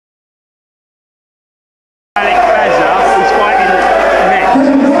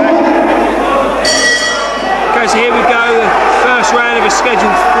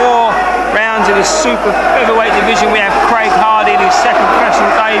the super featherweight division, we have Craig Hardy in his second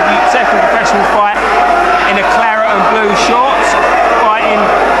professional fight in the claret and blue shorts, fighting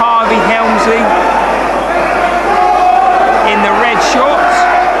HARVEY HEMSLEY in the red shorts.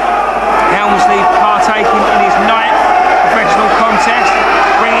 Helmsley partaking in his 9th professional contest,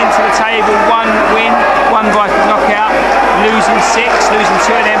 bringing to the table 1 win, 1 by knockout, losing 6, losing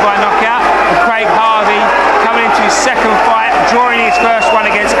 2 of them by knockout. And Craig Harvey coming into his second fight, drawing his first one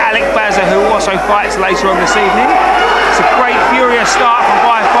against Alex Bazza, who also fights later on this evening. It's a great furious start from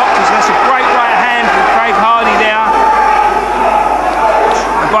By Foxes, and that's a great right hand from Craig Hardy there.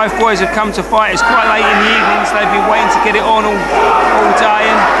 And both boys have come to fight. It's quite late in the evening, so they've been waiting to get it on all day.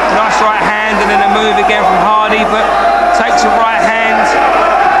 And nice right hand, and then a move again from Hardy, but takes a right hand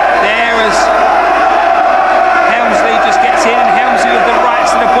there as Helmsley just gets in, and Helmsley with the right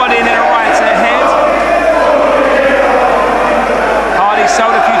to the body and then a right to the head. Hardy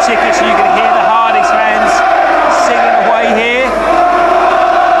sold a few tickets, so you can hear the Hardy fans singing away here.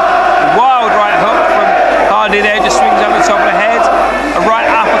 Wild right hook from Hardy there, just swings over the top of the head. A right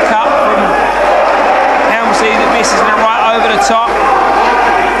uppercut from Helmsley that misses, and a right over the top.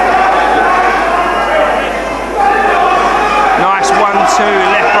 Nice 1-2,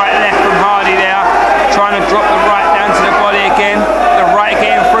 left, right, left from Hardy there. Trying to drop the right down to the body again. The right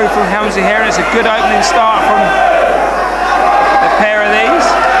getting through from Helmsley here, and it's a good opening start from the pair of these.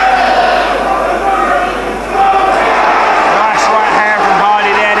 Nice right hand from Hardy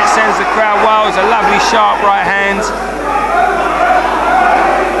there, and it sends the crowd wild. It's a lovely sharp right hand.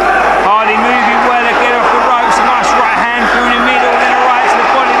 Hardy moving well again off the ropes. A nice right hand through the middle, then a right to the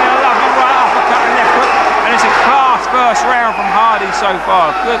body, then a lovely right uppercut and left hook. And it's a class first round from Hardy so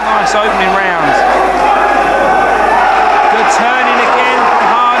far. Good, nice opening round. Good turning again from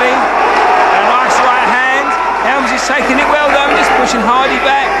Hardy. And a nice right hand. Helmsley's taking it well though, just pushing Hardy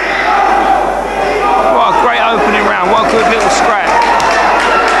back. What a great opening round. What a good little scrap.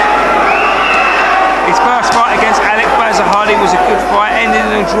 His first fight against Alex Bazza, Hardy was a good fight, ended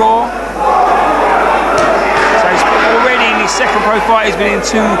in a draw. So he's already in his second pro fight, he's been in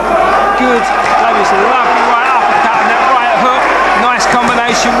 2 good, it's a lovely right uppercut and that right hook. Nice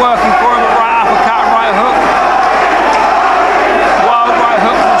combination working for him, a right uppercut and right hook. Wild right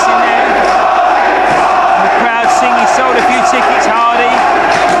hook that's in there. And the crowd sing, he sold a few tickets, Hardy.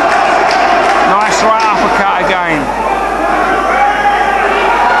 Nice right uppercut again.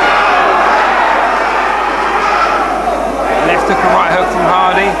 Left hook and right hook from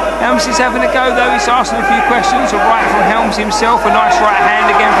Hardy. Helmsley's having a go though, he's asking a few questions. A right from Helmsley himself, a nice right hand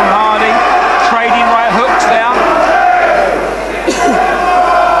again from Hardy. Trading right hooks there.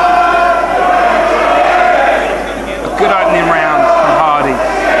 A good opening round from Hardy.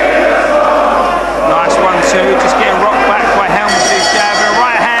 Nice 1-2, just getting rocked back by Helmsley's jab. And a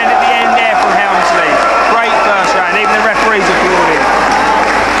right hand at the end there from Helmsley. Great first round, even the referees applauding.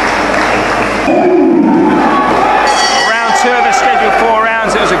 Round 2 of the scheduled 4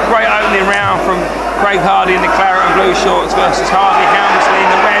 rounds. It was a great opening round from Craig Hardy in the claret and blue shorts versus HARVEY HEMSLEY in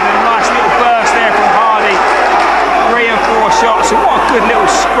the red. And a nice little burst there from Hardy. 3 and 4 shots. And what a good little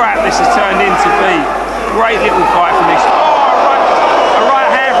scrap this has turned into be. Great little fight from this. Oh, a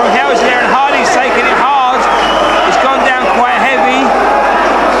right hand from Helmsley there, and Hardy's taking it hard. It's gone down quite heavy.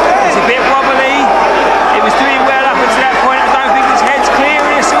 It's a bit wobbly. It was doing well up until that point. I don't think his head's clear,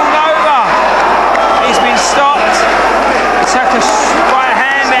 and it's all over. He's been stopped. It's like a right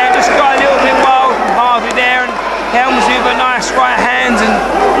hand there. Just got a little bit wild from Harvey there, and Helmsley with a nice right hand, and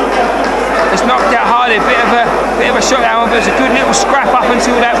it's knocked out Hardy. A bit of a shot down, but it was a good little scrap up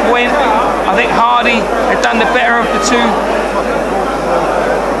until that point. I think Hardy had done the better of the 2.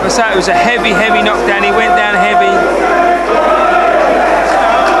 So it was a heavy knockdown. He went down heavy.